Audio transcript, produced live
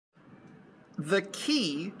The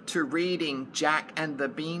key to reading Jack and the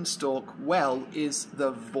Beanstalk well is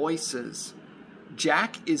the voices.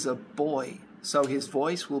 Jack is a boy, so his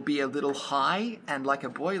voice will be a little high and like a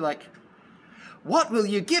boy, like, "What will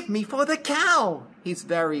you give me for the cow?" He's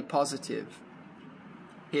very positive.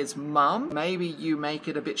 His mum, maybe you make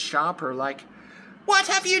it a bit sharper, like, "What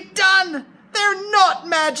have you done? They're not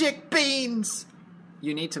magic beans!"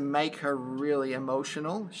 You need to make her really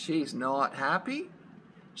emotional. She's not happy.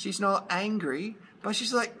 She's not angry, but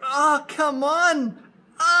she's like, "Oh, come on!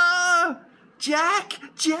 Ah, Jack,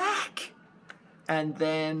 Jack!" And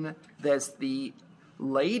then there's the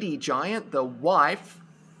lady giant, the wife.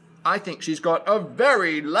 I think she's got a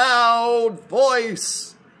very loud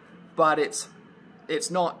voice, but it's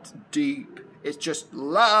not deep. It's just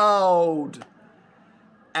loud.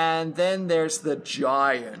 And then there's the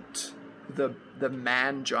giant, the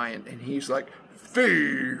man giant, and he's like,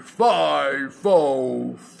 "Fee, fi,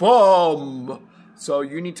 fo, fum." So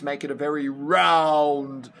you need to make it a very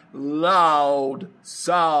round, loud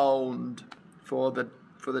sound for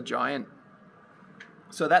the giant.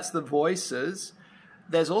 So that's the voices.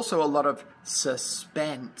 There's also a lot of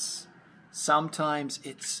suspense. Sometimes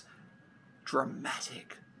it's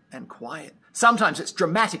dramatic and quiet. Sometimes it's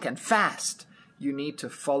dramatic and fast. You need to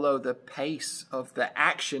follow the pace of the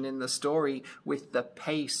action in the story with the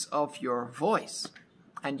pace of your voice.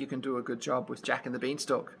 And you can do a good job with Jack and the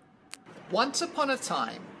Beanstalk. Once upon a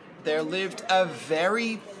time, there lived a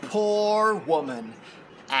very poor woman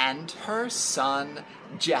and her son,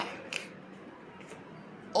 Jack.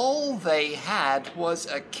 All they had was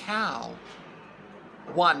a cow.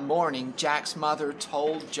 One morning, Jack's mother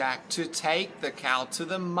told Jack to take the cow to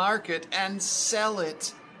the market and sell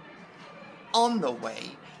it. On the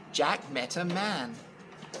way, Jack met a man.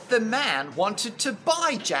 The man wanted to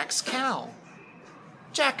buy Jack's cow.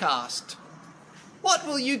 Jack asked, "What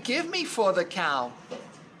will you give me for the cow?"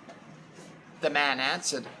 The man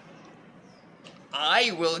answered,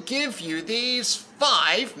 "I will give you these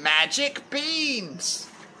 5 magic beans."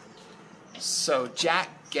 So Jack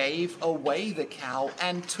gave away the cow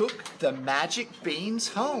and took the magic beans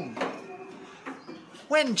home.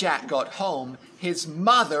 When Jack got home, his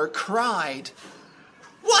mother cried,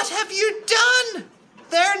 "What have you done?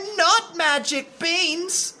 They're not magic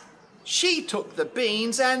beans." She took the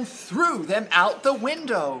beans and threw them out the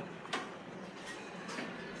window.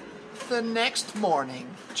 The next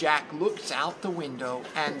morning, Jack looked out the window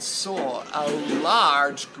and saw a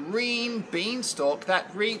large green beanstalk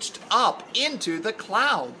that reached up into the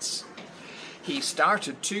clouds. He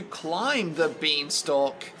started to climb the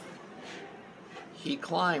beanstalk. He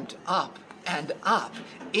climbed up and up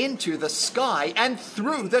into the sky and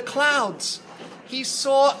through the clouds. He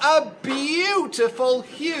saw a beautiful,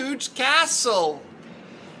 huge castle.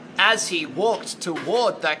 As he walked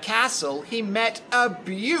toward the castle, he met a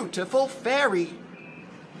beautiful fairy.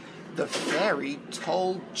 The fairy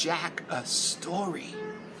told Jack a story.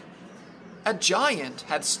 A giant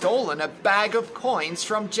had stolen a bag of coins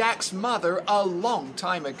from Jack's mother a long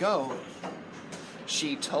time ago.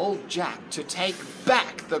 She told Jack to take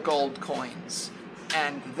back the gold coins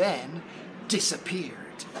and then disappeared.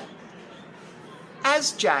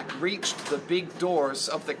 As Jack reached the big doors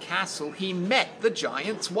of the castle, he met the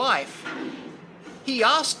giant's wife. He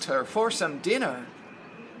asked her for some dinner.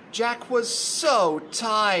 Jack was so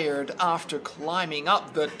tired after climbing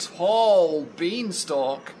up the tall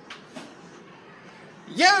beanstalk.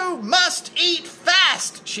 "You must eat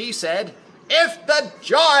fast," she said. "If the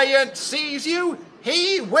giant sees you,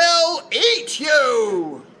 he will eat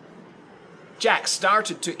you." Jack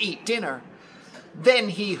started to eat dinner. Then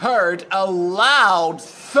he heard a loud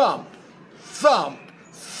thump, thump,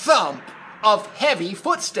 thump of heavy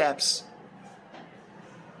footsteps.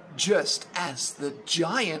 Just as the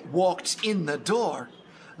giant walked in the door,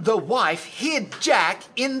 the wife hid Jack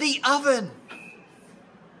in the oven.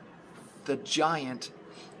 The giant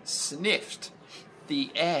sniffed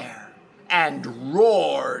the air and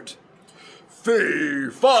roared, "Fee,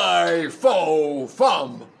 fi, fo,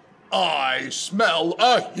 fum! I smell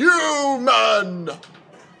a human!"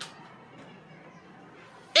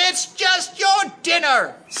 "It's just your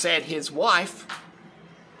dinner," said his wife.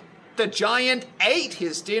 The giant ate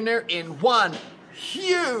his dinner in one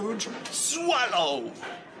huge swallow.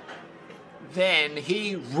 Then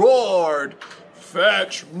he roared,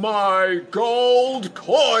 "Fetch my gold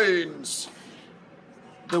coins!"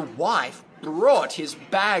 The wife brought his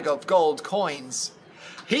bag of gold coins.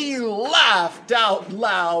 He laughed out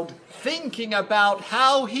loud, thinking about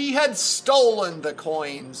how he had stolen the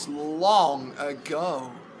coins long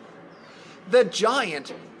ago. The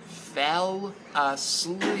giant fell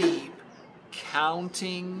asleep,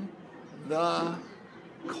 counting the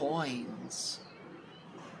coins.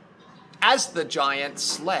 As the giant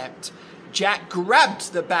slept, Jack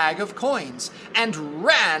grabbed the bag of coins and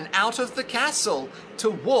ran out of the castle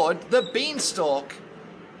toward the beanstalk.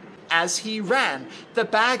 As he ran, the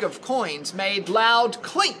bag of coins made loud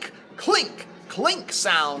clink, clink, clink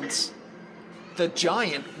sounds. The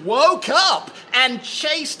giant woke up and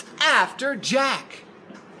chased after Jack.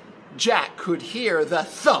 Jack could hear the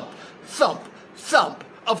thump, thump, thump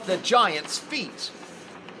of the giant's feet.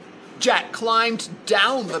 Jack climbed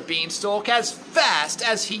down the beanstalk as fast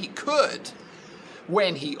as he could.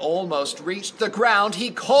 When he almost reached the ground, he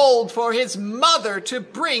called for his mother to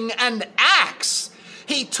bring an axe.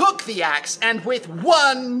 He took the axe and with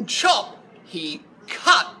one chop, he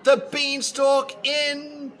cut the beanstalk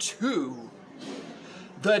in two.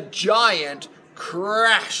 The giant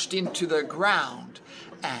crashed into the ground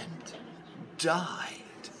and died.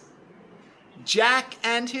 Jack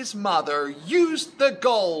and his mother used the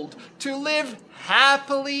gold to live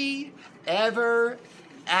happily ever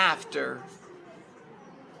after.